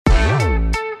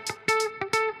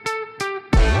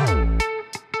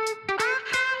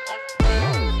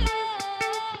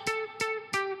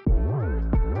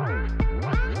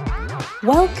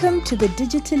Welcome to the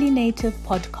Digitally Native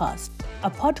Podcast,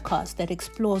 a podcast that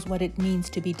explores what it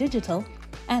means to be digital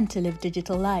and to live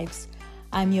digital lives.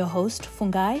 I'm your host,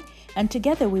 Fungai, and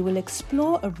together we will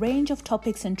explore a range of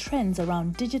topics and trends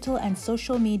around digital and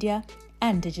social media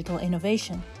and digital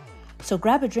innovation. So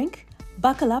grab a drink,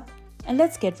 buckle up, and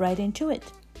let's get right into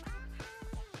it.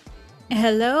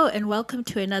 Hello and welcome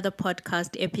to another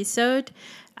podcast episode.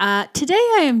 Today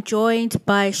I am joined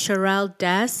by Sherylle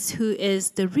Dass, who is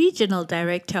the Regional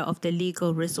Director of the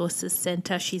Legal Resources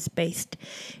Center. She's based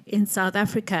in South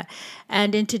Africa.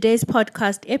 And in today's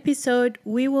podcast episode,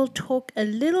 we will talk a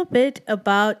little bit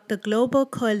about the Global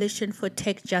Coalition for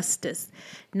Tech Justice.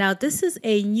 Now, this is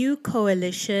a new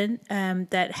coalition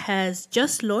that has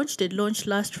just launched. It launched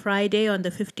last Friday on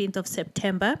the 15th of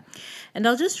September. And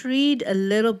I'll just read a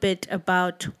little bit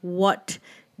about what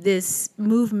this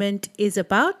movement is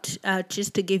about,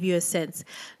 just to give you a sense.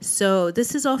 So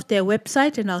this is off their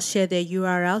website, and I'll share their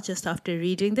URL just after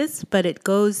reading this, but it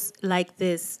goes like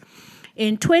this.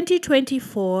 In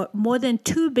 2024, more than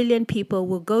 2 billion people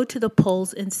will go to the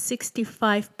polls in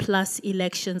 65 plus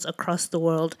elections across the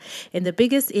world, in the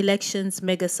biggest elections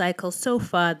mega cycle so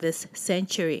far this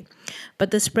century.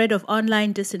 But the spread of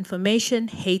online disinformation,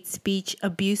 hate speech,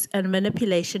 abuse, and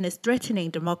manipulation is threatening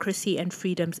democracy and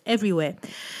freedoms everywhere.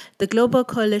 The Global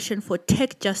Coalition for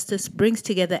Tech Justice brings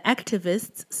together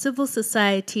activists, civil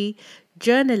society,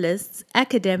 journalists,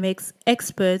 academics,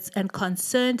 experts, and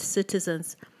concerned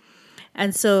citizens.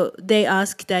 And so they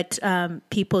ask that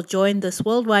people join this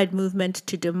worldwide movement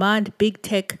to demand big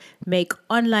tech make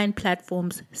online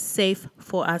platforms safe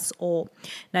for us all.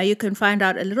 Now, you can find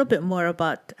out a little bit more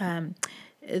about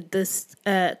this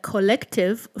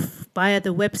collective via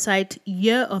the website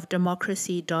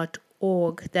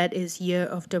yearofdemocracy.org. That is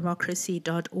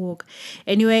yearofdemocracy.org.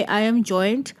 Anyway, I am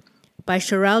joined by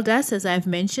Sherylle Dass, as I've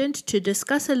mentioned, to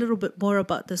discuss a little bit more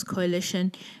about this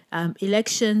coalition,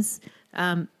 elections,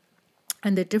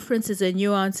 and the differences and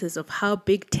nuances of how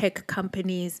big tech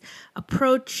companies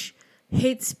approach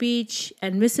hate speech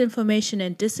and misinformation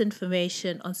and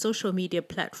disinformation on social media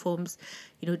platforms,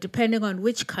 depending on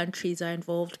which countries are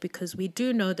involved, because we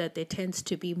do know that there tends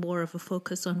to be more of a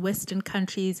focus on Western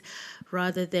countries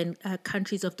rather than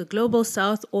countries of the global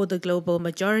South or the global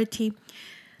majority.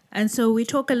 And so we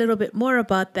talk a little bit more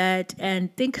about that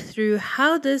and think through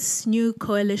how this new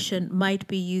coalition might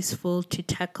be useful to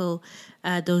tackle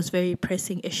those very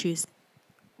pressing issues.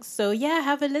 So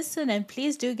have a listen, and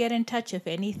please do get in touch if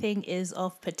anything is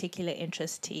of particular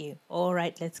interest to you. All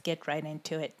right, let's get right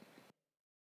into it.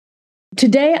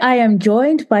 Today, I am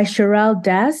joined by Sherylle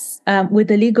Dass with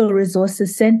the Legal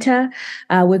Resources Center.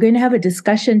 We're going to have a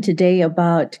discussion today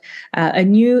about a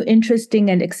new, interesting,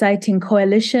 and exciting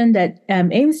coalition that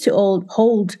aims to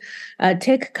hold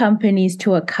tech companies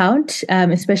to account,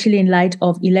 especially in light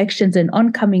of elections and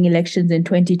oncoming elections in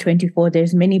 2024.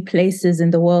 There's many places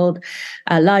in the world,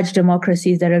 large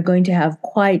democracies, that are going to have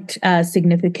quite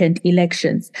significant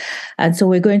elections. And so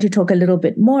we're going to talk a little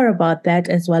bit more about that,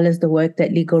 as well as the work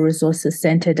that Legal Resources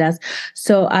Center does.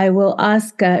 So I will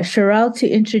ask Sherylle to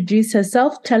introduce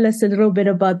herself, tell us a little bit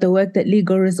about the work that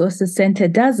Legal Resources Center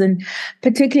does, and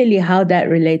particularly how that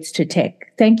relates to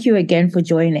tech. Thank you again for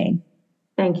joining.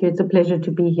 Thank you. It's a pleasure to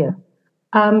be here.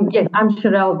 I'm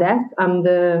Sherylle Dass. I'm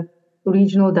the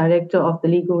Regional Director of the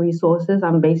Legal Resources.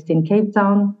 I'm based in Cape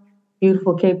Town,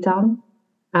 beautiful Cape Town,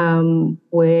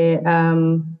 where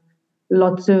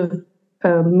lots of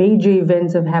major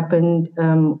events have happened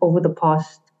over the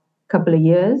past couple of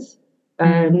years,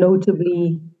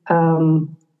 notably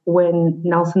when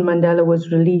Nelson Mandela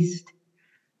was released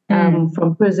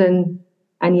from prison,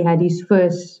 and he had his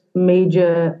first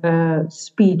major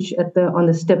speech on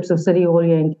the steps of City Hall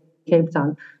here in Cape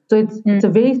Town. So it's a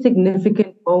very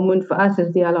significant moment for us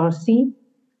as the LRC.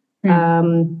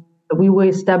 We were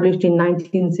established in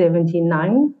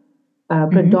 1979,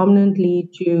 predominantly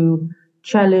to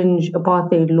challenge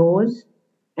apartheid laws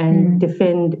and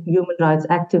defend human rights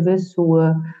activists who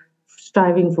were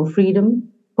striving for freedom.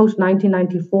 Post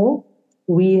 1994,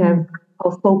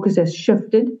 our focus has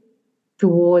shifted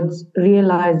towards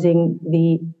realizing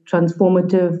the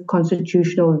transformative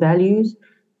constitutional values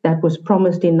that was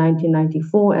promised in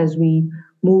 1994 as we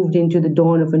moved into the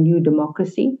dawn of a new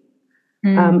democracy.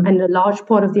 And a large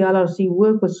part of the LRC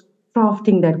work was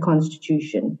crafting that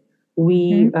constitution.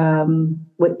 We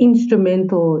were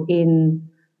instrumental in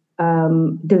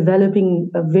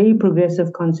developing a very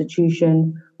progressive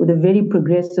constitution with a very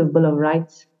progressive Bill of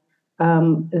Rights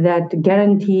that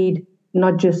guaranteed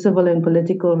not just civil and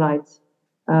political rights,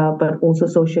 but also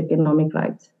socioeconomic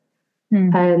rights.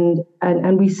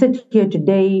 And we sit here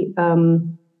today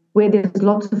where there's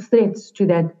lots of threats to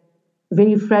that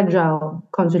very fragile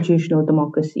constitutional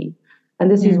democracy.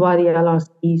 And this is why the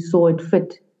LRC saw it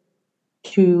fit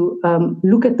to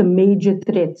look at the major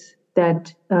threats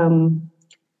that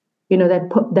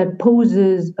that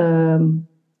poses a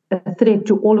threat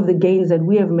to all of the gains that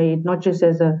we have made, not just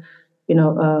as a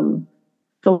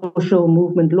social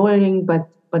movement lawyering, but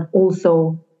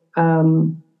also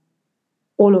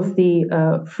all of the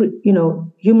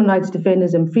human rights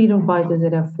defenders and freedom fighters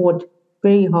that have fought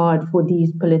very hard for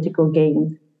these political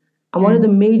gains. And one of the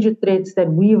major threats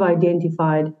that we've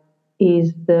identified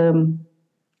is the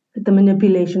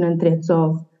manipulation and threats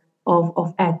of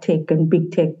ad tech and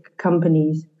big tech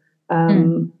companies,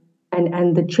 and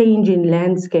the change in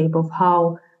landscape of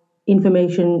how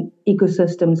information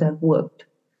ecosystems have worked.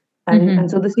 And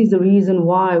so this is the reason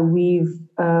why we've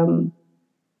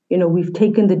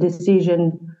taken the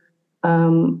decision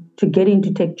to get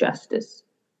into tech justice,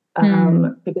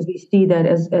 because we see that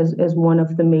as one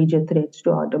of the major threats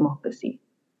to our democracy.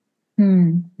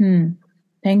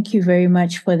 Thank you very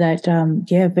much for that.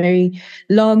 Very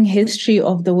long history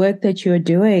of the work that you're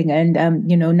doing, and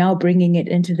now bringing it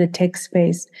into the tech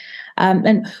space.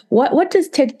 And what does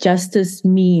tech justice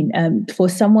mean for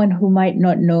someone who might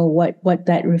not know what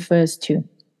that refers to?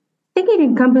 I think it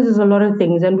encompasses a lot of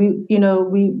things, and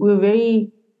we're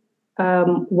very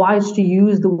wise to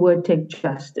use the word tech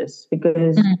justice,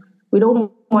 because we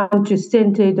don't want to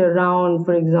center it around,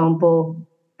 for example,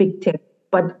 big tech,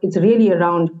 but it's really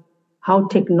around how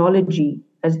technology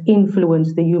has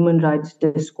influenced the human rights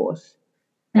discourse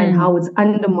and how it's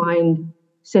undermined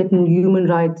certain human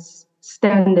rights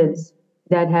standards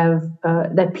that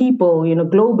that people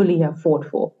globally have fought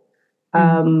for.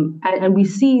 And we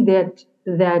see that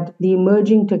the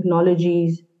emerging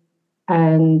technologies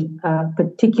and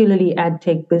particularly ad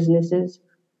tech businesses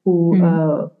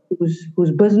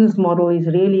whose business model is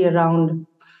really around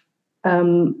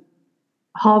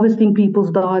harvesting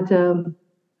people's data,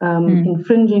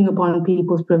 infringing upon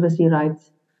people's privacy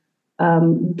rights,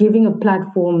 giving a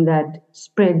platform that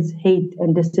spreads hate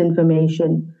and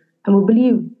disinformation. And we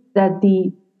believe that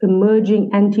the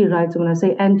emerging anti-rights, when I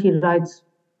say anti-rights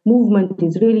movement,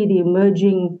 is really the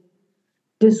emerging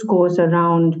discourse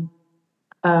around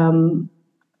a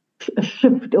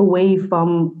shift away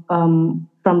from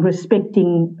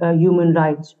respecting human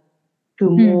rights to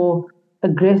more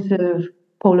aggressive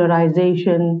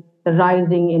polarization, the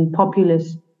rising in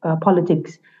populist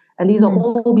politics, and these are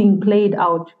all being played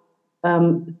out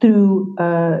through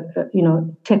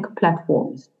tech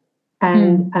platforms.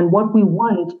 And what we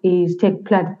want is tech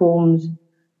platforms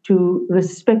to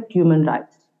respect human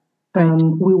rights. Right.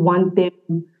 We want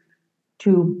them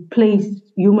to place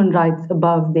human rights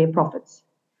above their profits.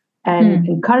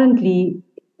 And currently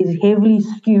is heavily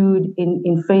skewed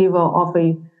in favor of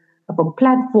a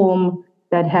platform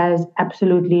that has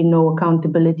absolutely no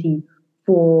accountability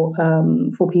for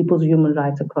people's human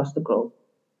rights across the globe.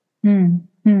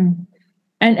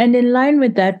 And in line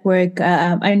with that work,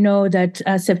 I know that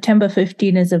September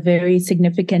 15 is a very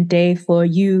significant day for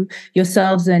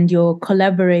yourselves and your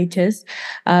collaborators.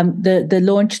 That's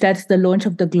the launch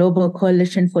of the Global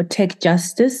Coalition for Tech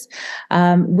Justice,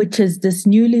 which is this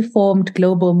newly formed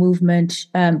global movement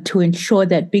to ensure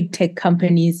that big tech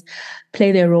companies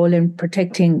play their role in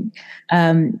protecting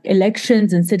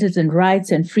elections and citizen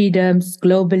rights and freedoms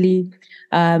globally.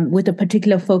 With a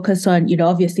particular focus on,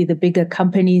 obviously the bigger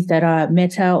companies that are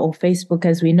Meta or Facebook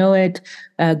as we know it,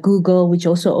 Google, which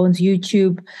also owns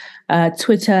YouTube,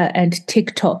 Twitter and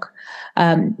TikTok,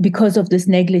 because of this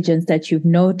negligence that you've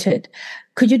noted.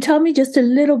 Could you tell me just a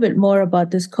little bit more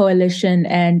about this coalition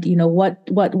and,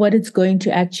 what it's going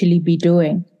to actually be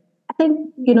doing? I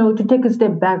think, to take a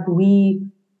step back, we've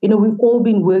all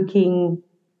been working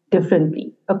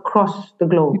differently across the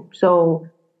globe. So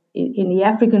in the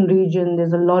African region,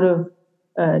 there's a lot of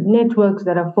networks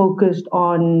that are focused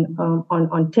on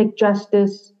tech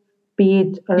justice, be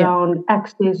it around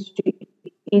access to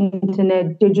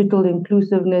internet, digital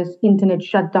inclusiveness, internet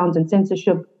shutdowns and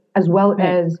censorship, as well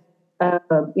as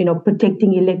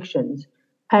protecting elections.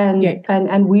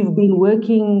 And we've been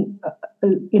working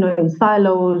in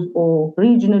silos or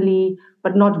regionally,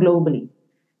 but not globally.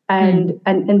 And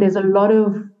there's a lot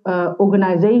of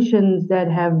organizations that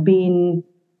have been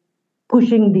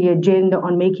pushing the agenda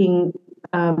on making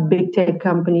big tech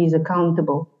companies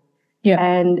accountable.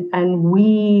 And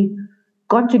we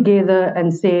got together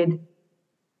and said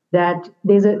that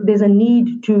there's a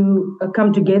need to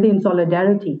come together in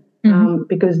solidarity,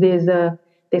 because there's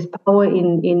power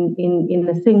in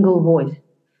a single voice,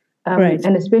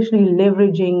 and especially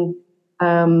leveraging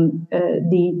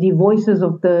the voices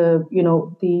of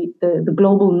the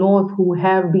global north who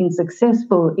have been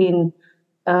successful in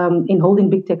in holding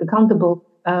big tech accountable,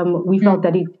 we felt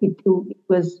that it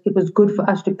was good for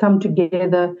us to come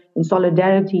together in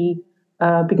solidarity,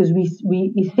 because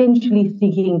we essentially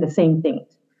seeking the same things,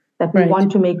 that we Right.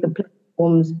 want to make the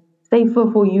platforms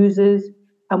safer for users,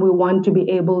 and we want to be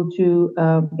able to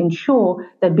ensure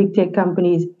that big tech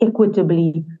companies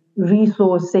equitably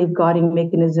resource safeguarding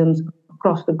mechanisms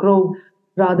across the globe,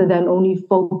 rather than only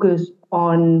focus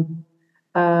on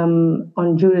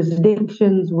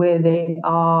jurisdictions where they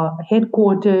are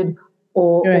headquartered,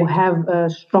 or Right. have a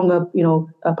stronger,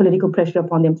 political pressure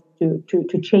upon them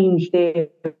to change their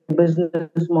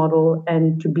business model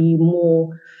and to be more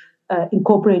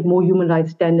incorporate more human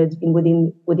rights standards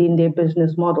within their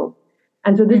business model.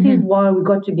 And so this is Mm-hmm. why we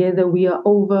got together. We are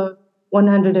over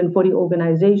 140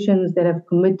 organizations that have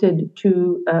committed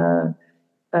to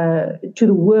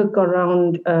the work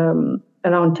around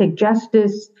tech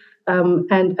justice.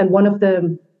 And one of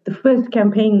the first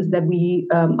campaigns that we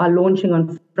are launching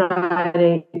on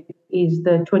Friday is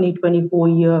the 2024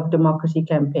 Year of Democracy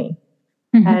campaign.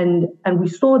 Mm-hmm. And we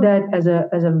saw that as a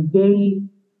very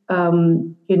a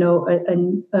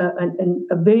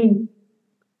very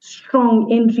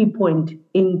strong entry point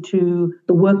into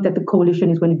the work that the coalition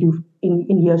is going to do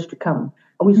in years to come.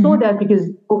 And we saw Mm-hmm. that because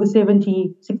over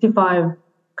 65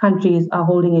 countries are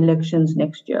holding elections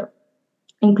next year,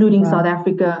 including South Wow.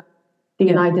 Africa, the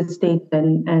Yeah. United States,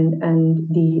 and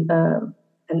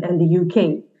the UK.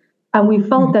 And we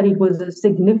felt Mm-hmm. that it was a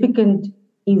significant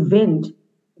event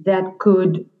that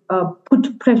could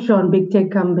put pressure on big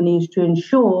tech companies to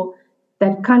ensure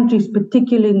that countries,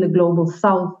 particularly in the global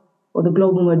south or the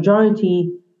global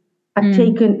majority, are Mm-hmm.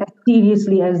 taken as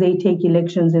seriously as they take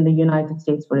elections in the United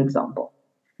States, for example.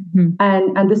 Mm-hmm.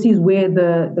 And this is where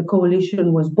the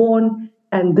coalition was born.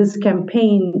 And this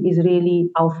campaign is really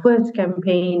our first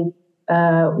campaign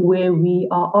where we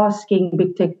are asking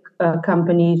big tech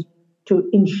companies to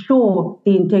ensure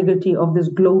the integrity of this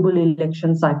global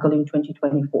election cycle in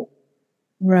 2024.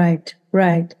 Right,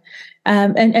 right.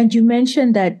 And you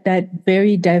mentioned that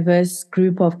very diverse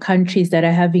group of countries that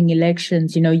are having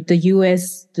elections, the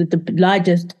US, the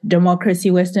largest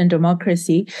democracy, Western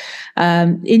democracy,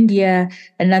 India,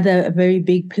 another very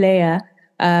big player,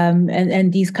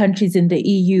 and these countries in the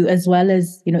EU, as well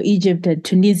as, Egypt and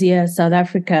Tunisia, South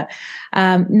Africa.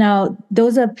 Now,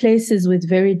 those are places with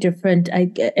very different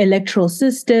electoral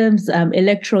systems,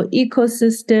 electoral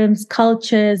ecosystems,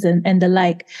 cultures, and the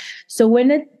like. So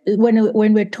when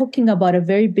we're talking about a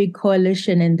very big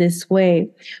coalition in this way,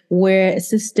 where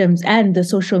systems and the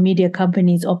social media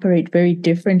companies operate very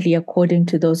differently according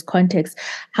to those contexts,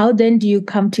 how then do you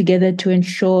come together to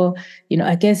ensure,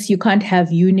 I guess you can't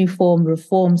have uniform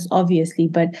reforms, obviously,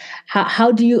 but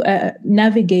how do you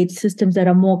navigate systems that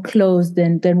are more closed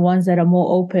than ones that are more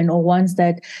open, or ones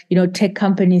that, tech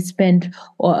companies spend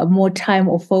more time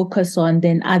or focus on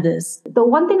than others? The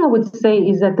one thing I would say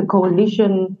is that the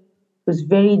coalition was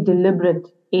very deliberate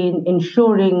in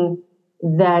ensuring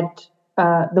that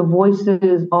the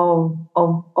voices of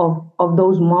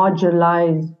those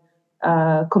marginalized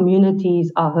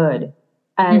communities are heard.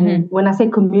 And Mm-hmm. when I say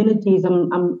communities,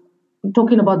 I'm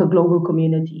talking about the global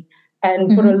community.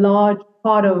 And for a Mm-hmm. large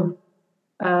part of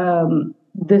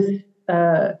this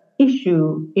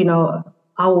issue,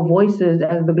 our voices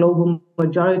as the global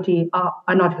majority are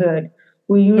not heard.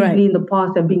 We Right. usually in the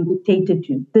past have been dictated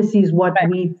to. This is what Right.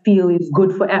 we feel is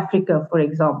good for Africa, for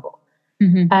example.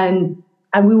 Mm-hmm. And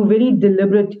we were very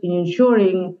deliberate in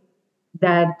ensuring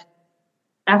that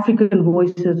African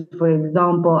voices, for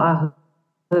example, are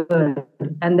heard,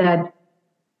 and that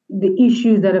the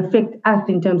issues that affect us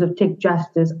in terms of tech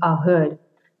justice are heard.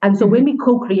 And so Mm-hmm. when we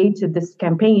co-created this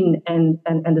campaign and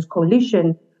this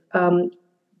coalition,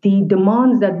 the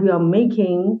demands that we are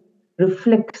making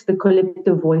reflects the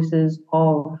collective voices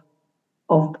of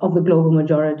the global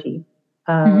majority.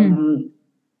 Mm-hmm.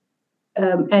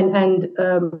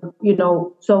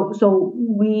 So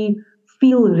we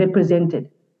feel represented,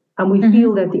 and we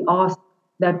feel Mm-hmm. that the ask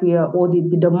that we are, or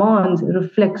the demands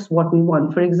reflects what we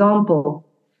want. For example,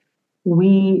 a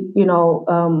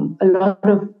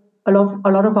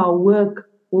lot of our work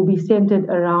will be centered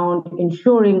around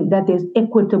ensuring that there's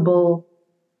equitable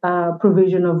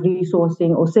provision of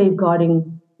resourcing or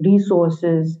safeguarding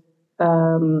resources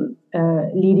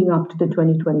leading up to the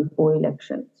 2024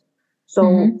 elections. So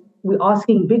Mm-hmm. we're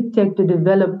asking big tech to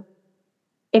develop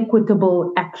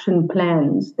equitable action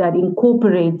plans that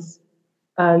incorporates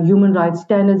human rights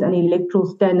standards and electoral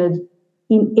standards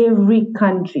in every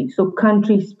country. So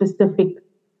country-specific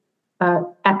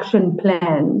action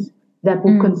plans that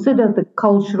will Mm. consider the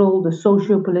cultural, the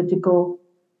socio-political,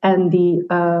 and the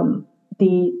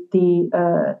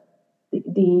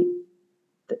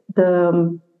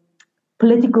the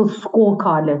political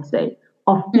scorecard, let's say,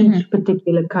 of each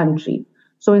particular country.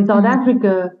 So in South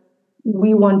Africa,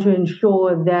 we want to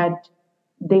ensure that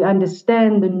they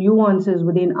understand the nuances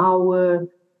within our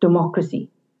democracy.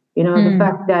 The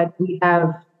fact that we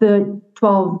have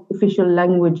 12 official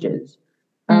languages,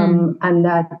 and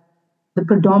that the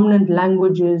predominant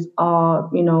languages are,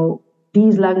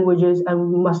 these languages,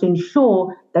 and we must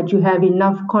ensure that you have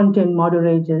enough content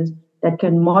moderators that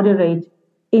can moderate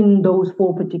in those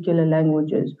 4 particular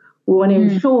languages. We want to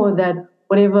ensure that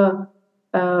whatever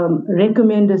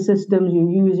recommender systems you're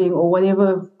using, or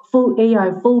whatever full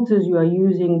AI filters you are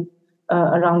using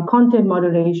around content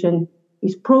moderation,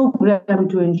 is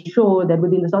programmed to ensure that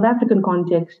within the South African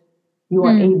context, you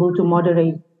are able to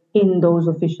moderate in those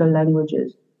official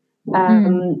languages. We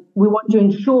want to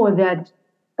ensure that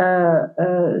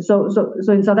so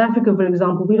in South Africa, for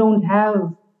example, we don't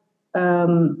have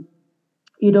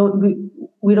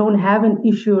we don't have an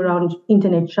issue around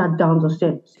internet shutdowns or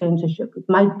censorship. It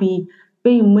might be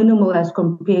very minimal as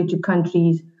compared to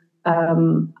countries,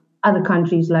 other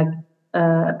countries like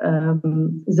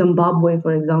Zimbabwe,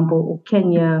 for example, or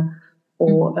Kenya,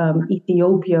 or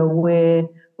Ethiopia, where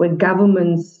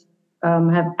governments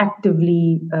have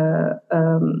actively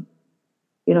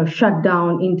shut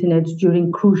down internets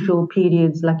during crucial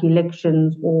periods like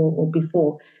elections or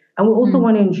before. And we also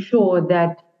want to ensure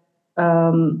that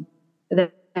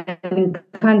that in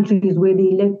countries where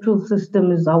the electoral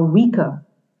systems are weaker,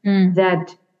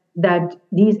 that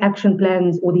these action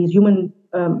plans or these human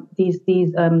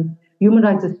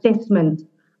rights assessments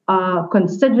are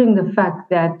considering the fact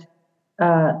that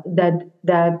the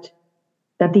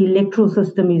electoral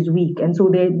system is weak, and so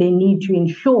they need to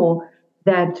ensure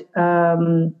that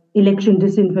election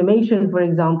disinformation, for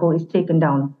example, is taken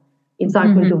down.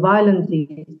 Incitement to violence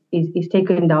is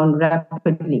taken down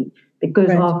rapidly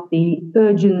because of the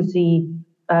urgency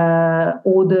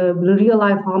or the real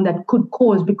life harm that could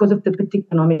cause because of the particular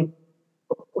economic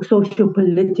or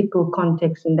socio-political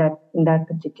context in that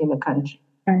particular country.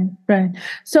 Right.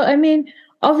 So, I mean,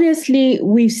 obviously,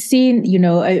 we've seen,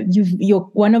 you're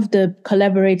one of the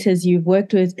collaborators you've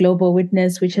worked with, Global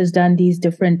Witness, which has done these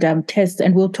different tests,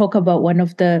 and we'll talk about one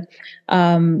of the,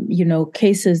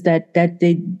 cases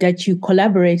that you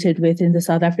collaborated with in the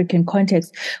South African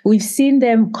context. We've seen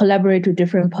them collaborate with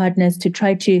different partners to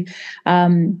try to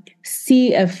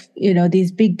see if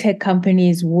these big tech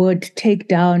companies would take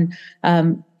down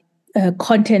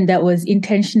content that was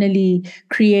intentionally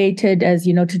created as,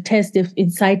 to test if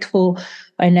insightful,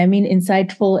 and I mean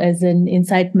insightful as an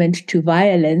incitement to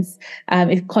violence,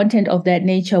 if content of that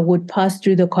nature would pass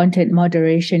through the content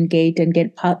moderation gate and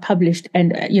get published.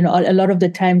 And, a lot of the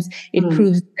times it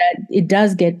proves that it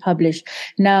does get published.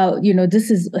 Now, this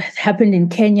has happened in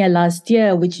Kenya last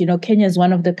year, which, Kenya is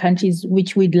one of the countries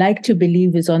which we'd like to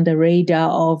believe is on the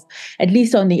radar of, at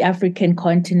least on the African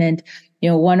continent,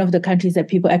 one of the countries that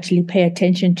people actually pay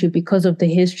attention to because of the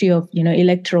history of,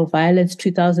 electoral violence,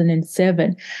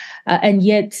 2007. And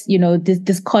yet,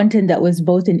 this content that was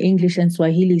both in English and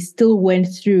Swahili still went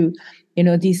through,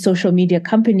 these social media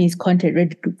companies'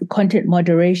 content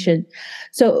moderation.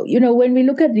 So, when we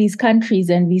look at these countries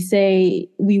and we say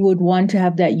we would want to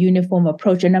have that uniform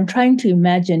approach, and I'm trying to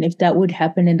imagine if that would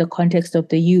happen in the context of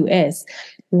the US,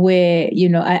 where,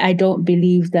 I don't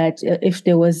believe that if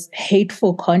there was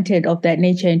hateful content of that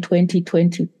nature in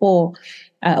 2024,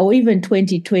 or even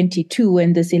 2022,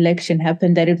 when this election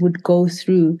happened, that it would go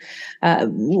through.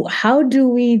 How do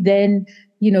we then,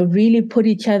 really put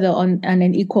each other on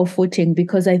an equal footing?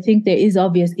 Because I think there is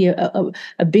obviously a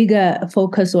bigger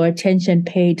focus or attention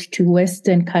paid to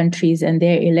Western countries and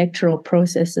their electoral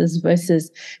processes versus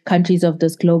countries of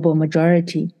this global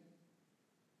majority.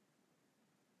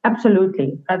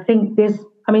 Absolutely. I think there's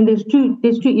two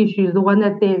issues. The one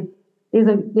that there's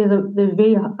a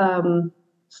very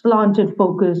slanted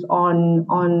focus on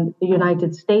the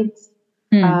United States,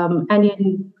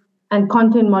 and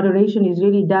content moderation is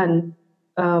really done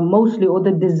mostly, or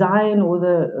the design or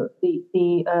the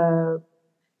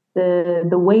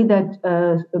way that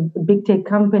big tech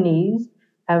companies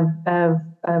have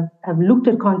looked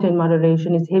at content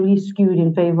moderation is heavily skewed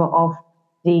in favor of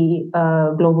the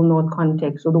global North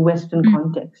context or the Western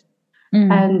context.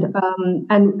 And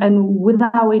with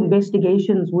our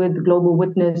investigations with Global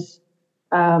Witness,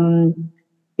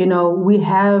 we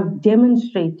have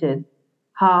demonstrated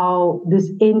how this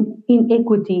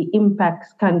inequity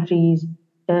impacts countries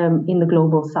in the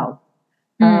global South.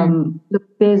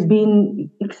 There's been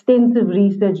extensive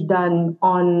research done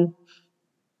on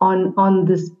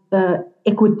this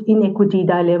inequity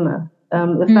dilemma,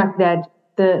 the fact that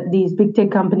these big tech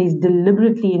companies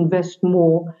deliberately invest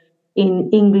more in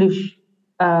English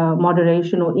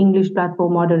moderation or English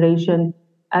platform moderation,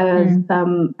 as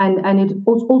and it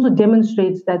also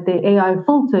demonstrates that the AI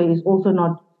filter is also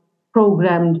not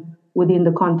programmed within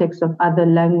the context of other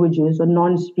languages or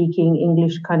non-speaking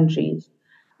English countries.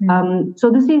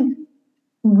 So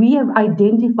we have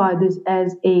identified this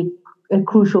as a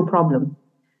crucial problem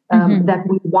that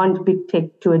we want big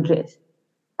tech to address.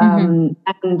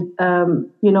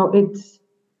 It's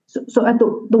so at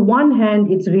the one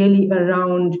hand, it's really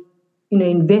around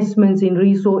investments in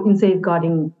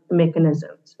safeguarding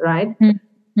mechanisms, right?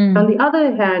 On the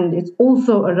other hand, it's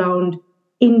also around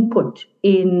input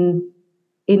in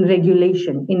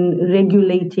regulation, in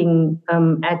regulating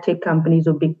ad tech companies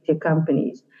or big tech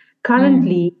companies.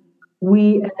 Currently,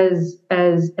 we as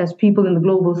people in the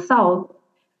global south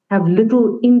have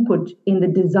little input in the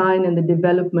design and the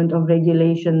development of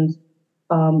regulations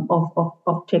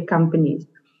of tech companies.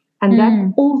 And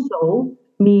that also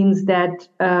means that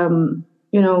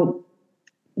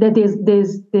that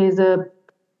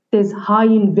there's high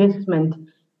investment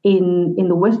in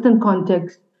the Western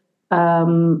context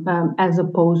as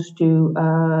opposed to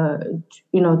the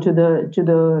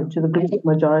global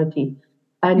majority,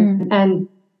 and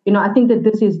I think that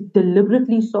this is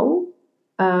deliberately so.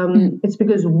 It's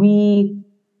because we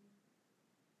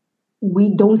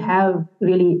don't have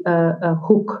really a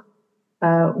hook.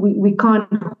 We can't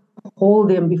hold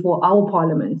them before our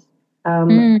parliaments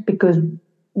because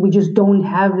we just don't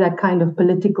have that kind of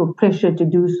political pressure to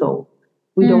do so.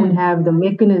 We don't have the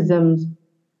mechanisms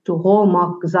to hold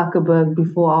Mark Zuckerberg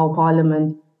before our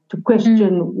parliament to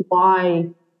question why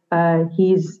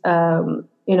there's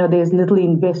little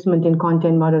investment in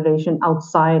content moderation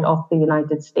outside of the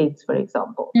United States, for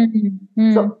example.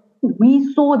 So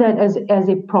we saw that as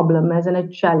a problem, as a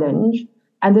challenge,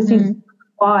 and this is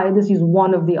why this is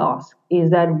one of the asks,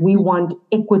 is that we want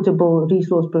equitable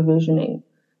resource provisioning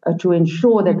to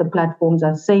ensure that the platforms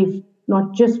are safe,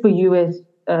 not just for US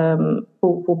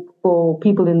for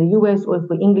people in the US or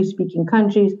for English-speaking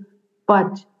countries,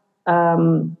 but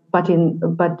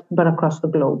across the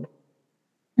globe.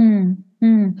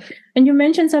 And you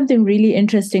mentioned something really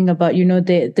interesting about,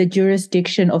 the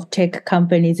jurisdiction of tech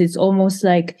companies. It's almost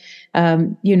like,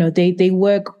 they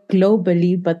work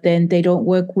globally, but then they don't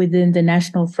work within the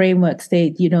national frameworks.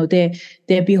 They're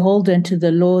beholden to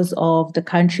the laws of the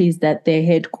countries that they're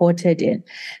headquartered in.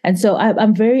 And so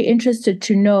I'm very interested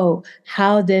to know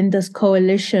how then this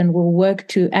coalition will work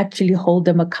to actually hold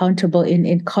them accountable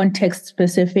in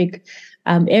context-specific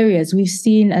areas. We've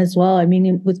seen as well,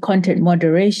 with content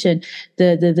moderation,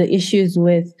 the issues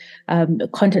with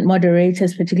content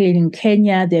moderators, particularly in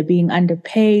Kenya. They're being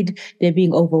underpaid, they're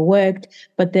being overworked,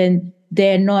 but then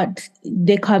they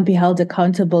can't be held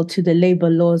accountable to the labor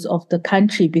laws of the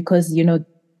country because,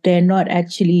 they're not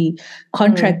actually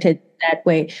contracted that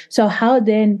way. So how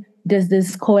then does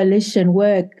this coalition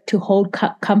work to hold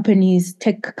companies,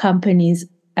 tech companies,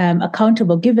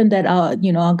 accountable, given that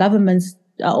our governments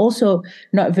are also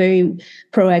not very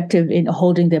proactive in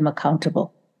holding them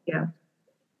accountable? Yeah.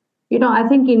 I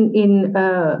think in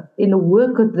the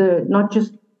work of not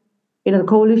just, the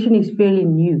coalition is fairly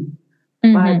new,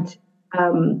 but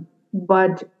some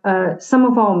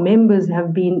of our members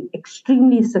have been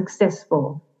extremely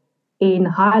successful in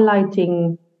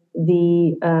highlighting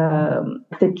the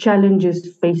challenges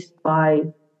faced by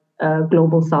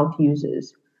global South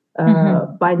users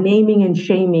by naming and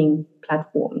shaming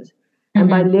platforms and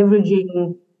by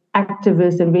leveraging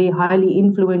activists and very highly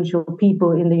influential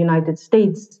people in the United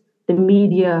States, the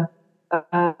media,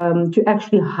 to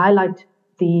actually highlight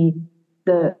the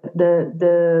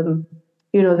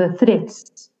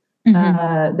threats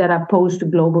that are posed to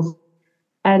global,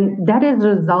 and that has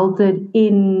resulted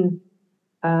in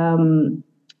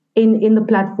the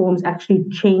platforms actually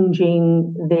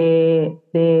changing their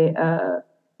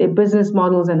business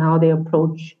models and how they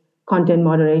approach content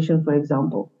moderation, for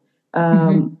example.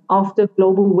 After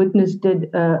Global Witness did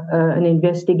an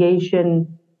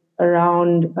investigation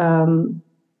around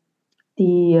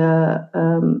the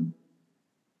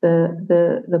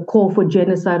call for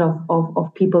genocide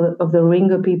of people, of the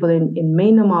Rohingya people in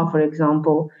Myanmar, for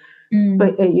example,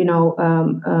 but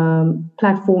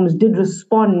platforms did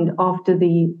respond after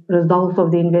the results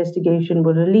of the investigation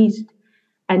were released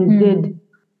and did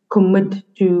commit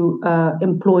to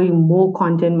employing more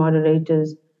content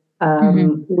moderators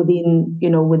within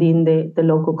the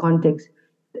local context.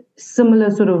 Similar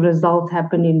sort of results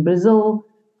happened in Brazil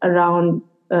around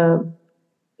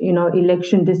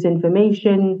election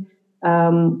disinformation.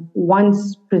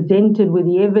 Once presented with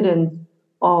the evidence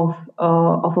of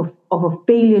a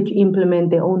failure to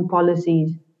implement their own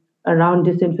policies around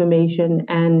disinformation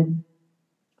and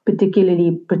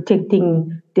particularly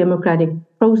protecting democratic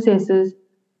processes.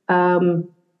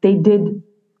 They did,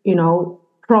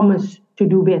 promise to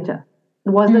do better.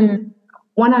 It wasn't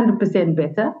 100%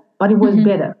 better, but it was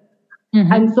better.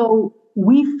 And so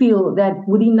we feel that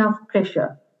with enough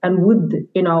pressure and with,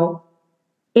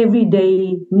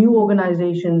 everyday new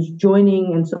organizations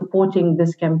joining and supporting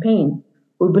this campaign,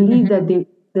 we believe that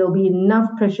there'll be enough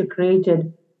pressure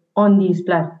created on these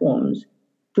platforms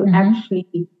to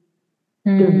actually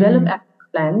develop action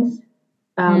plans,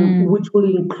 which will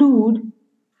include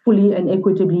fully and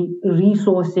equitably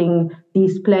resourcing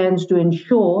these plans to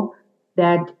ensure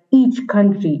that each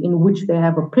country in which they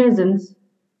have a presence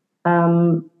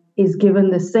is given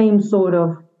the same sort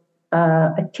of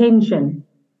attention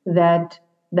that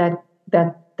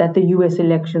the U.S.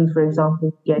 elections, for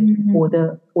example, get or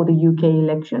the U.K.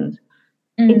 elections.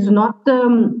 It's not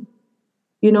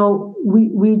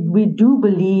we do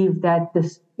believe that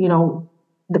this,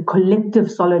 the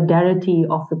collective solidarity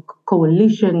of the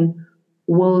coalition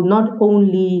will not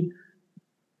only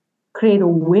create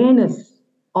awareness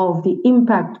of the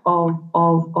impact of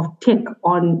tech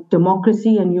on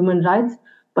democracy and human rights,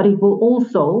 but it will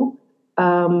also,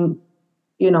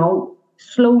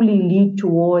 slowly lead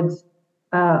towards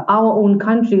our own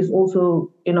countries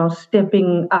also,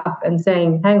 stepping up and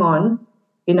saying, hang on,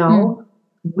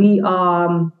 we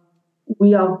are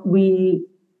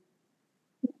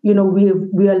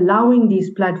allowing these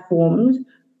platforms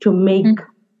to make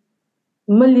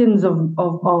millions of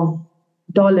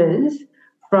dollars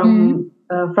from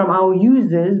our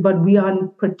users, but we are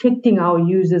protecting our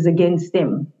users against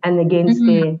them and against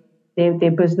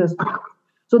their business.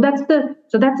 So that's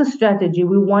a strategy.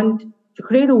 We want to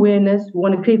create awareness. We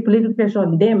want to create political pressure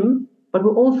on them, but we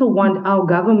also want our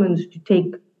governments to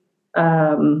take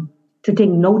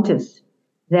notice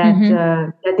that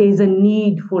that there is a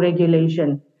need for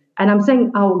regulation. And I'm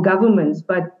saying our governments,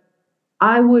 but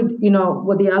I would,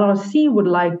 what the LRC would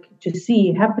like to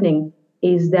see happening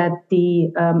is that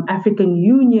the African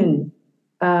Union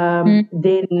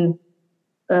then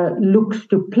looks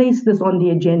to place this on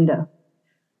the agenda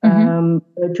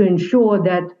to ensure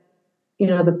that,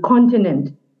 the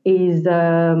continent is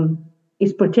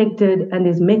protected and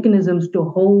there's mechanisms to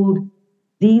hold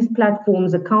these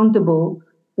platforms accountable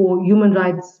for human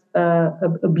rights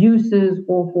abuses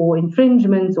or for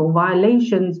infringements or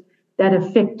violations that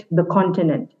affect the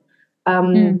continent.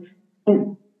 And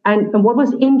what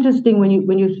was interesting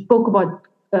when you spoke about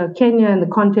Kenya and the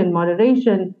content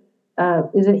moderation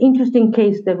is an interesting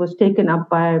case that was taken up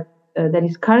by that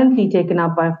is currently taken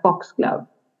up by Foxglove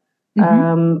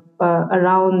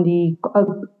around the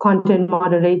content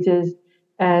moderators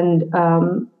and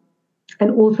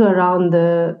also around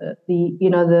the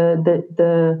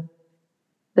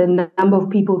number of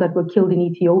people that were killed in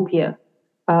Ethiopia,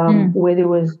 where there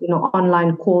was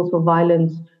online calls for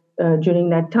violence during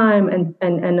that time, and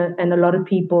a lot of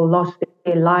people lost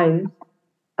their lives.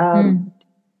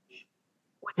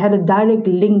 Had a direct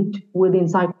link with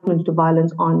incitement to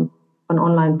violence on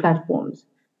online platforms.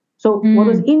 So what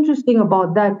was interesting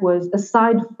about that was,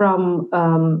 aside from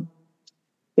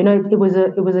it was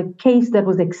a case that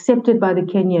was accepted by the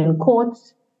Kenyan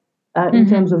courts in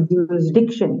terms of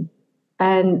jurisdiction,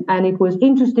 and it was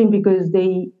interesting because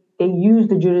they used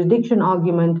the jurisdiction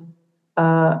argument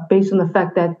based on the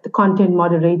fact that the content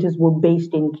moderators were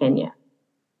based in Kenya.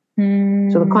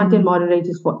 So the content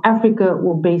moderators for Africa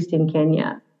were based in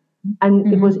Kenya.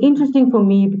 And it was interesting for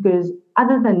me because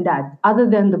other than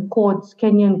the courts,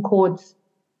 Kenyan courts,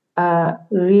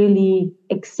 really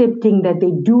accepting that they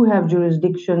do have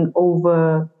jurisdiction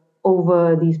over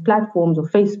these platforms, or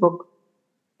Facebook,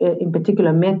 in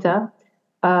particular Meta,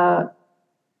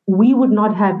 we would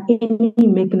not have any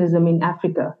mechanism in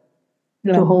Africa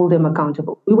to hold them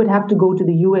accountable. We would have to go to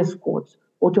the US courts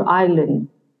or to Ireland,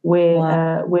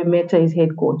 where Meta is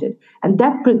headquartered, and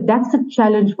that's a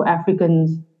challenge for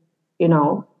Africans,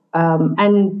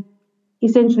 and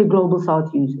essentially global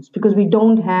South users, because we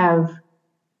don't have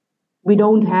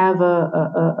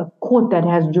a court that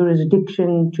has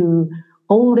jurisdiction to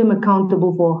hold them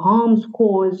accountable for harms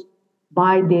caused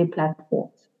by their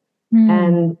platforms.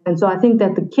 And so I think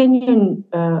that the Kenyan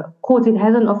court, it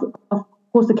hasn't, of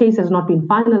course, the case has not been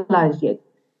finalized yet.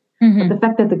 But the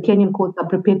fact that the Kenyan courts are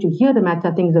prepared to hear the matter,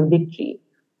 I think, is a victory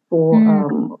for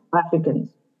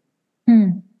Africans.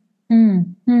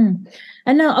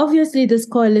 And now, obviously, this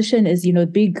coalition is,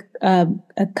 big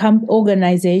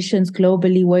organizations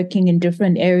globally working in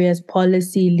different areas,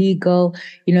 policy, legal,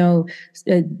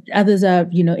 others are,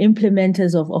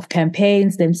 implementers of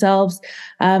campaigns themselves.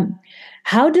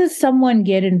 How does someone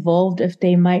get involved if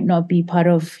they might not be part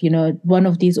of, one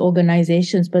of these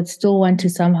organizations, but still want to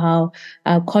somehow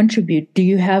contribute? Do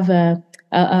you have a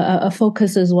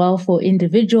focus as well for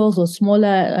individuals or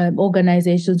smaller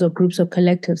organizations or groups or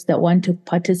collectives that want to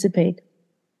participate?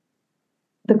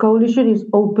 The coalition is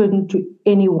open to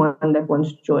anyone that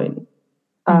wants to join,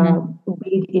 be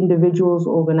it individuals,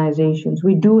 organizations.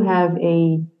 We do have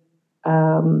a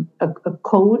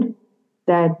code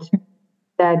that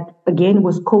again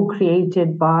was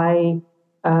co-created by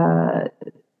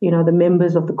the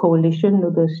members of the coalition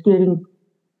or the steering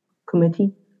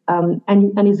committee, and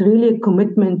it's really a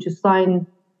commitment to sign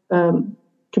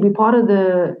to be part of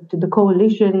the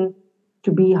coalition,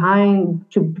 to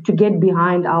get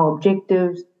behind our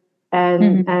objectives,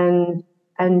 and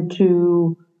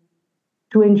to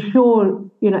ensure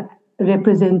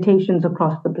representations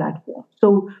across the platform.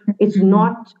 So it's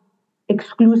not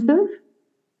exclusive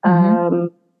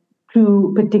to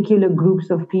particular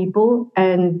groups of people,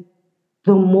 and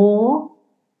the more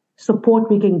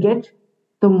support we can get,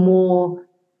 the more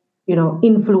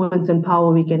influence and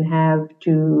power we can have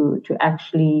to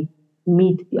actually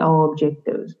meet our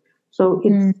objectives. So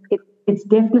it's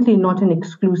definitely not an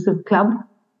exclusive club,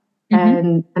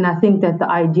 and I think that the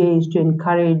idea is to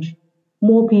encourage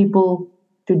more people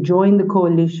to join the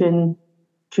coalition,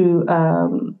 to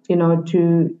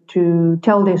to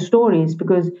tell their stories,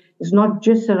 because it's not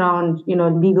just around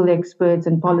legal experts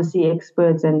and policy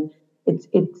experts, and it's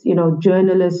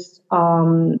journalists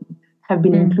have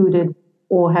been included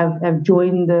or have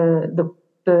joined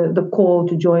the call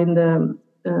to join the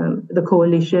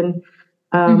coalition.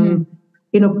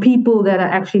 People that are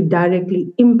actually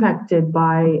directly impacted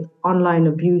by online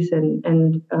abuse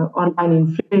and online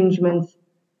infringements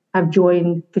have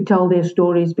joined to tell their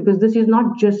stories, because this is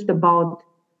not just about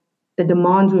the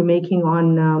demands we're making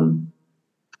on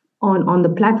the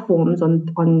platforms,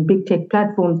 on big tech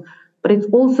platforms, but it's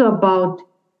also about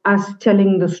us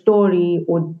telling the story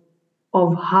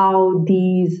of how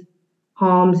these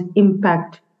harms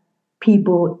impact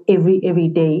people every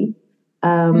day,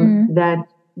 that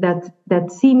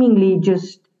seemingly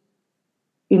just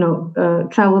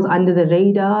travels under the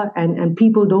radar, and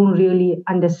people don't really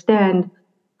understand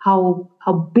how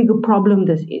big a problem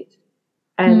this is,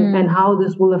 and how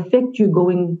this will affect you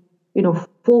going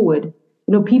forward.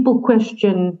 People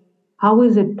question, how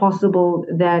is it possible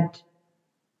that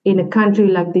in a country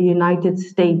like the United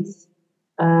States,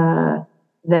 that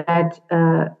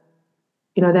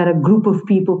a group of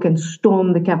people can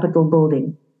storm the Capitol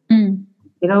building?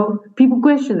 People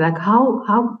question, like,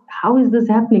 how is this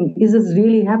happening? Is this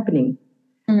really happening?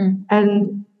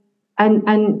 And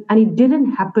it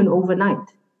didn't happen overnight.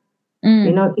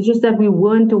 It's just that we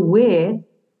weren't aware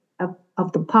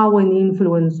of the power and the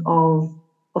influence of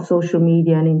social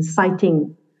media and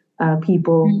inciting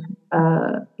people,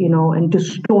 and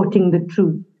distorting the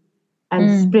truth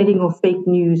and spreading of fake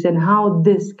news, and how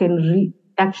this can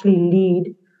actually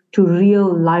lead to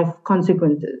real life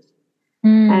consequences.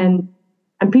 And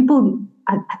people,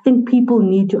 I think people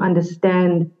need to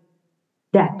understand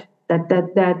that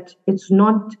it's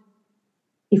not,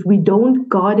 if we don't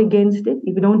guard against it,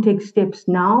 if we don't take steps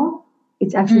now,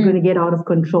 it's actually going to get out of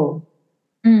control.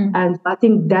 And I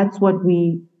think that's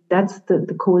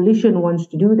the coalition wants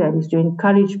to do, that is to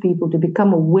encourage people to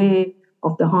become aware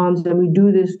of the harms, and we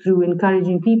do this through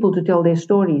encouraging people to tell their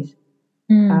stories,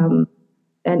 and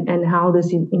how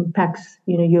this impacts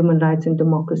human rights and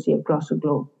democracy across the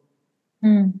globe.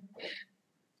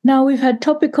 Now, we've had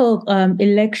topical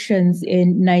elections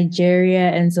in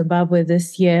Nigeria and Zimbabwe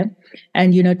this year.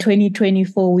 And,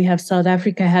 2024, we have South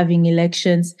Africa having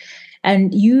elections.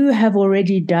 And you have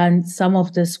already done some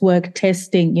of this work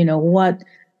testing, what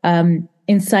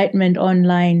incitement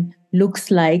online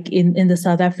looks like in the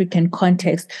South African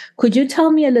context. Could you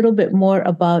tell me a little bit more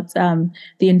about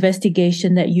the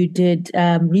investigation that you did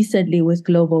recently with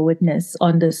Global Witness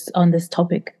on this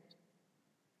topic?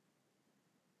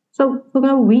 So,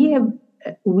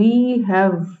 we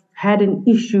have had an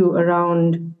issue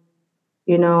around,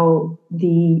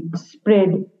 the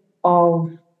spread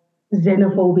of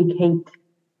xenophobic hate,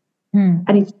 and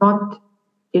it's not,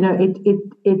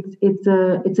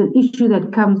 it's an issue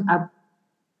that comes up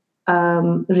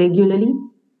regularly,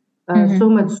 so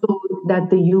much so that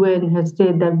the UN has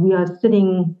said that we are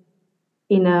sitting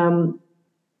in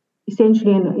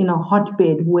essentially in a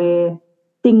hotbed where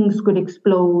things could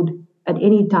explode at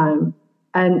any time,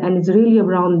 and it's really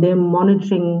around them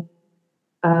monitoring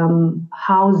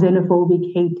how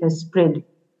xenophobic hate has spread.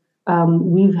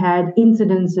 We've had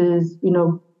incidences,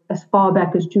 as far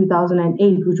back as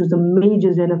 2008, which was a major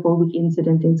xenophobic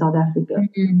incident in South Africa,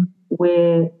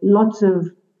 where lots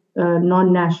of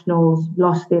non-nationals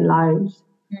lost their lives.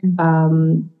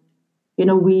 Mm.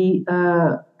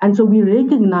 And so we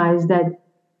recognize that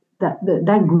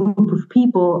group of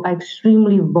people are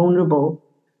extremely vulnerable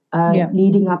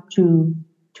leading up to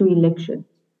elections.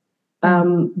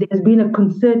 There's been a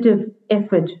concerted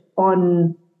effort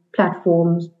on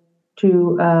platforms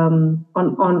on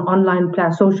online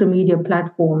social media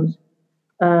platforms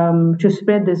to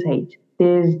spread this hate.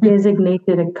 There's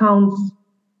designated accounts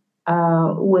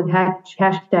with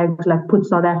hashtags like "Put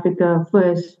South Africa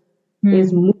First."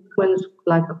 There's movements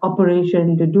like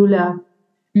Operation Dudula,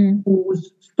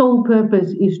 whose sole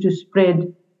purpose is to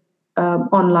spread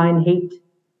online hate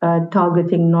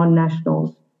targeting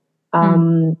non-nationals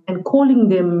and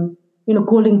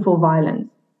calling for violence.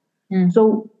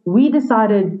 So we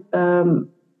decided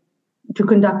to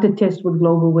conduct a test with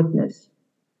Global Witness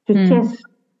to test,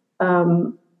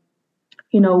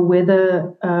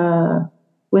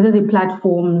 whether the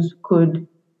platforms could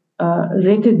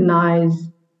recognize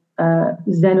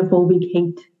xenophobic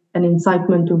hate and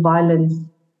incitement to violence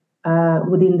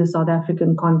within the South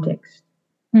African context.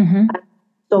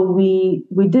 So we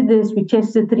did this. We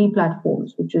tested 3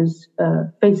 platforms, which is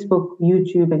Facebook,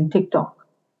 YouTube, and TikTok.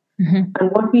 And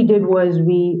what we did was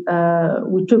we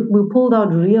pulled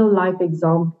out real life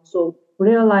examples, so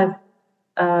real life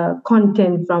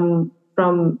content from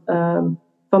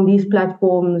these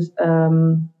platforms,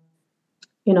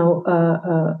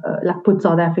 like Put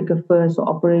South Africa First or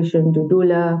Operation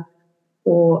Dudula,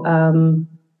 or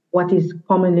what is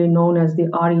commonly known as the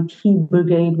RET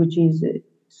Brigade, which is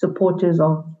supporters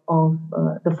of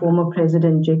the former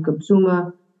President Jacob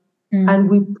Zuma. And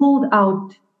we pulled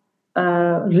out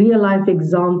real life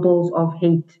examples of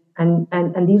hate,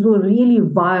 and these were really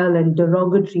vile and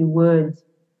derogatory words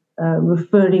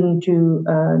referring to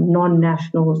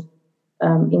non-nationals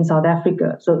in South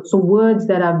Africa. So words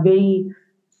that are very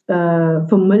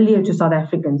familiar to South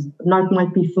Africans,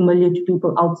 might be familiar to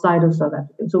people outside of South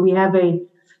Africa. So we have a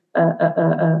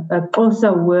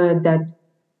Xhosa word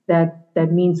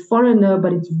that means foreigner,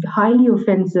 but it's highly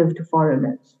offensive to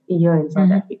foreigners here in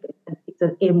South Africa. It's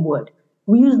an M word.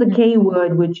 We use the K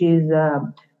word, which is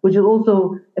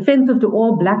also offensive to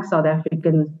all Black South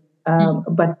Africans.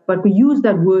 But we use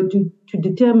that word to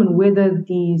determine whether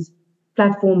these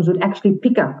platforms would actually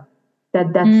pick up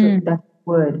that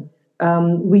word.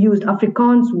 We used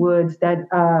Afrikaans words that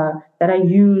are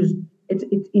used. It's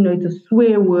a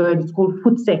swear word. It's called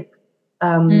voetsek,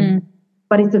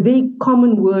 but it's a very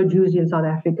common word used in South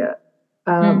Africa.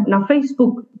 Now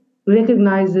Facebook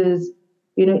recognizes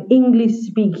English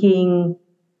speaking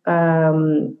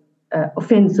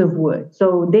offensive words.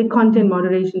 So their content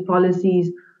moderation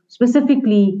policies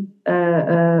specifically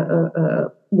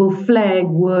will flag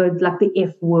words like the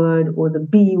F word or the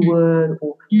B word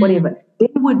or whatever.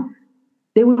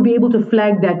 They would be able to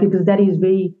flag that because that is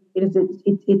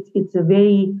it's a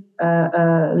very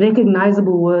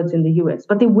recognizable words in the US.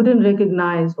 But they wouldn't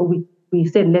recognize, or we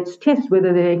said let's test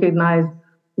whether they recognize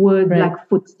words like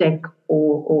voetsek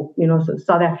or so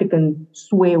South African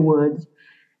swear words.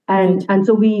 And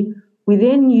so we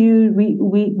then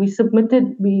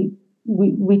submitted,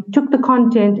 we took the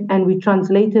content and we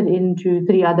translated into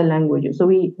 3 other languages. So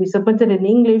we submitted in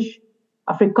English,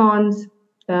 Afrikaans,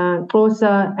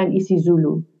 Xhosa, and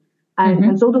isiZulu.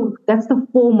 And so that's the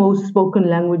 4 most spoken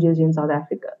languages in South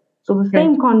Africa. So the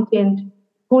same content,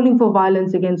 calling for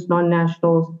violence against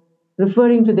non-nationals,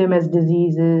 referring to them as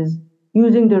diseases,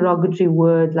 using derogatory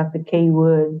words like the K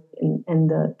word and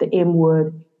the M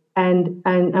word. And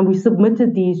we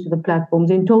submitted these to the platforms.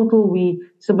 In total, we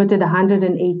submitted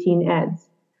 118 ads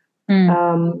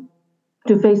to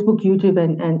Facebook, YouTube,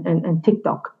 and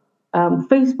TikTok.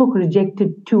 Facebook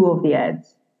rejected 2 of the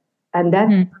ads, and that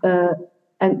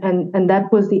and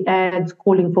that was the ads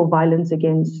calling for violence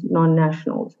against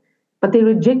non-nationals. But they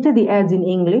rejected the ads in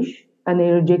English and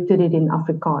they rejected it in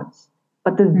Afrikaans.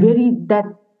 But that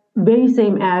very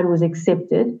same ad was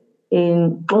accepted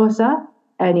in Xhosa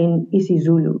and in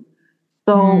isiZulu.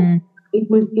 So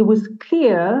it was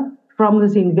clear from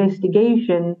this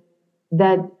investigation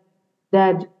that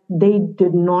they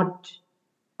did not,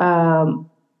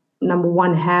 number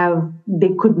one,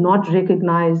 they could not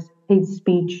recognize hate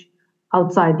speech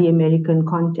outside the American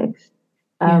context.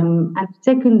 And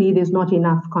secondly, there's not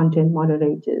enough content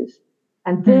moderators.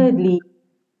 And thirdly,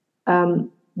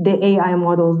 the AI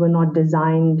models were not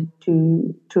designed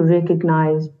to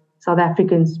recognize South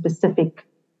African specific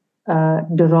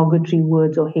derogatory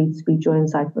words or hate speech or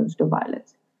incitements to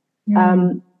violence.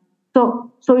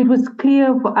 So it was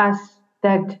clear for us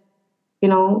that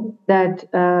that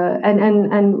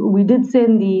and we did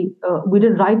we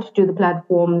did write to the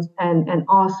platforms and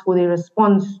ask for their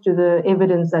response to the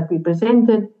evidence that we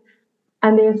presented,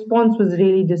 and their response was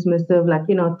really dismissive, like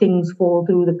things fall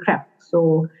through the cracks,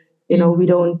 so we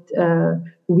don't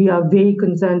we are very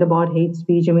concerned about hate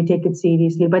speech and we take it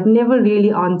seriously, but never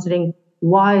really answering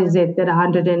why is it that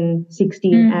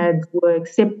 116 ads were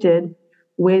accepted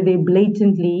where they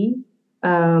blatantly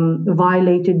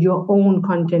violated your own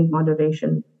content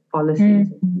moderation policies.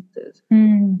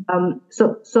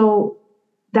 So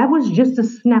that was just a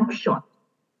snapshot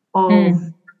of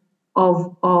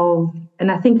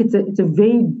and I think it's a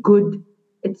very good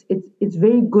it's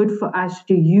very good for us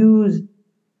to use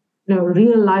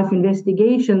real life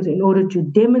investigations in order to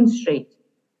demonstrate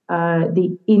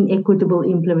the inequitable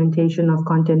implementation of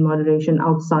content moderation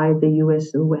outside the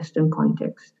US or Western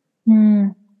context.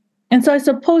 And so I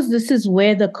suppose this is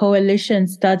where the coalition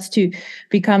starts to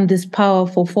become this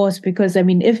powerful force, because I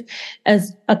mean, if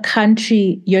as a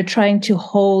country you're trying to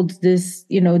hold this,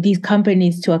 these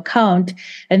companies to account,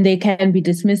 and they can be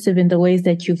dismissive in the ways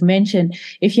that you've mentioned,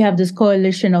 if you have this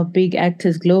coalition of big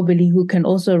actors globally who can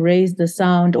also raise the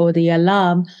sound or the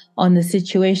alarm on the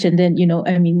situation, then,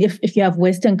 I mean, if you have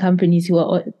Western companies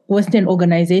Western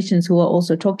organizations who are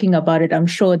also talking about it, I'm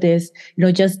sure there's,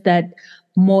 just that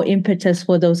more impetus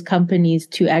for those companies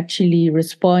to actually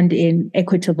respond in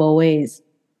equitable ways.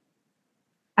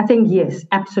 I think, yes,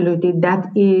 absolutely.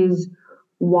 That is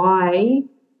why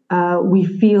we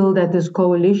feel that this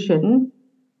coalition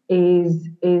is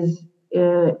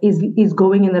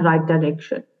going in the right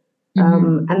direction,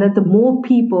 and that the more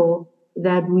people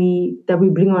that we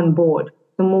bring on board,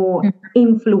 the more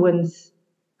influence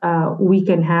we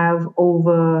can have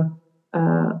over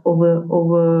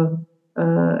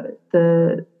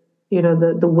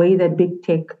the way that big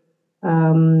tech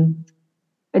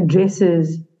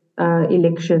addresses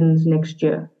elections next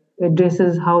year,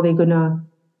 addresses how they're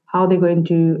going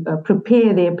to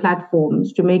prepare their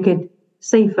platforms to make it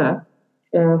safer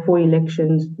for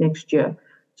elections next year.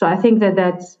 So I think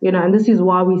that's and this is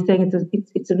why we're saying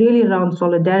it's really around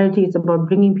solidarity. It's about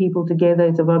bringing people together.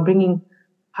 It's about bringing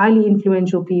highly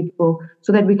influential people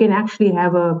so that we can actually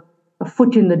have a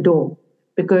foot in the door.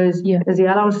 Because as the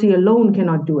LRC alone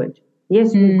cannot do it.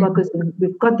 Yes, we've got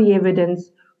the evidence.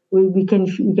 We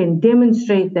can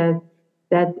demonstrate that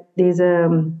there's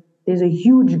a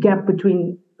huge gap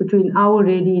between our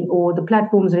the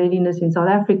platform's readiness in South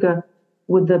Africa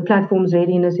with the platform's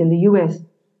readiness in the US,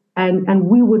 and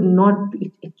we would not.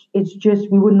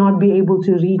 We would not be able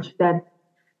to reach that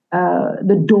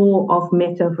the door of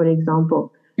Meta, for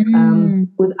example,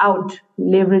 without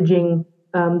leveraging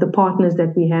the partners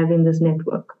that we have in this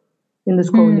network, in this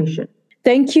coalition.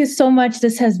 Thank you so much.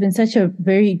 This has been such a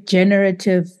very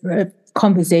generative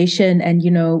conversation, and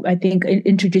I think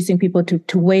introducing people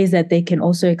to ways that they can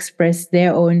also express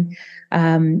their own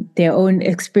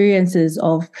experiences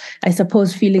of, I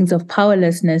suppose, feelings of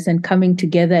powerlessness, and coming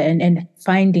together and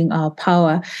finding our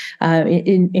power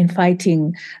in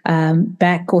fighting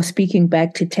back or speaking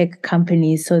back to tech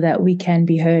companies so that we can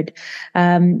be heard.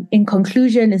 In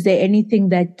conclusion, is there anything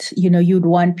that you'd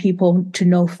want people to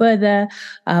know further,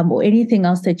 or anything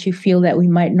else that you feel that we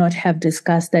might not have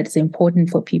discussed that's important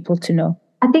for people to know?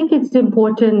 I think it's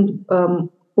important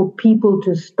for people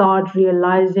to start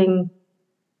realizing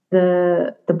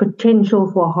the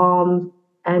potential for harm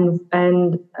and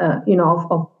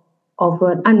of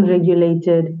an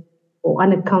unregulated or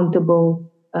unaccountable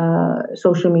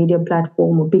social media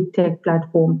platform or big tech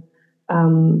platform.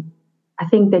 I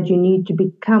think that you need to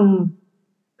become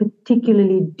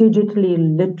particularly digitally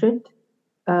literate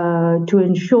to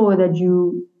ensure that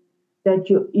you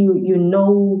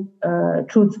know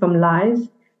truths from lies,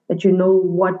 that you know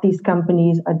what these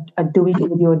companies are doing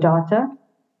with your data,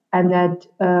 and that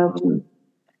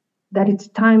it's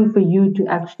time for you to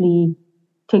actually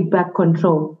take back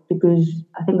control, because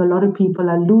I think a lot of people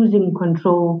are losing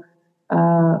control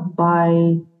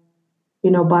by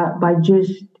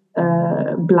just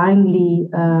blindly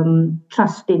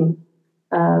trusting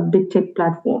big tech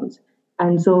platforms.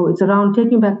 And so it's around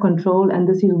taking back control, and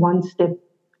this is one step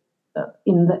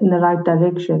in the right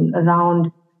direction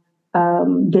around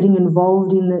getting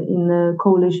involved in the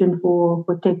coalition for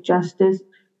tech justice.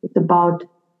 It's about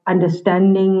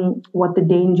understanding what the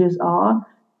dangers are,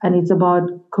 and it's about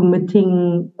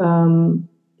committing.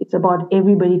 It's about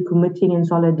everybody committing in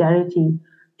solidarity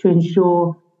to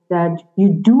ensure that you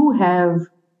do have,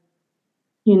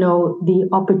 the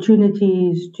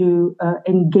opportunities to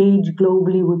engage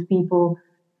globally with people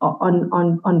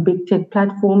on big tech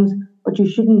platforms, but you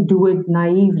shouldn't do it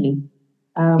naively.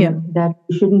 That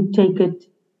you shouldn't take it.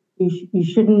 You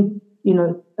shouldn't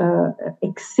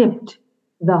accept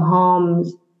the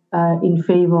harms in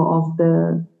favor of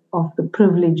the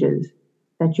privileges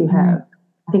that you have.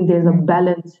 I think there's a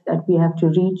balance that we have to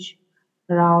reach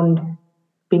around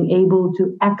being able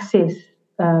to access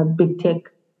big tech,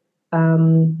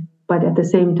 but at the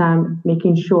same time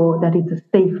making sure that it's a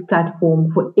safe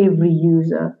platform for every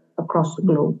user across the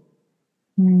globe.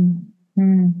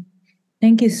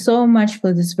 Thank you so much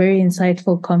for this very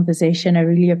insightful conversation. I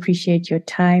really appreciate your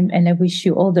time, and I wish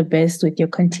you all the best with your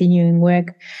continuing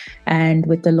work and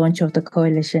with the launch of the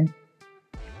coalition.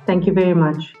 Thank you very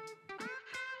much.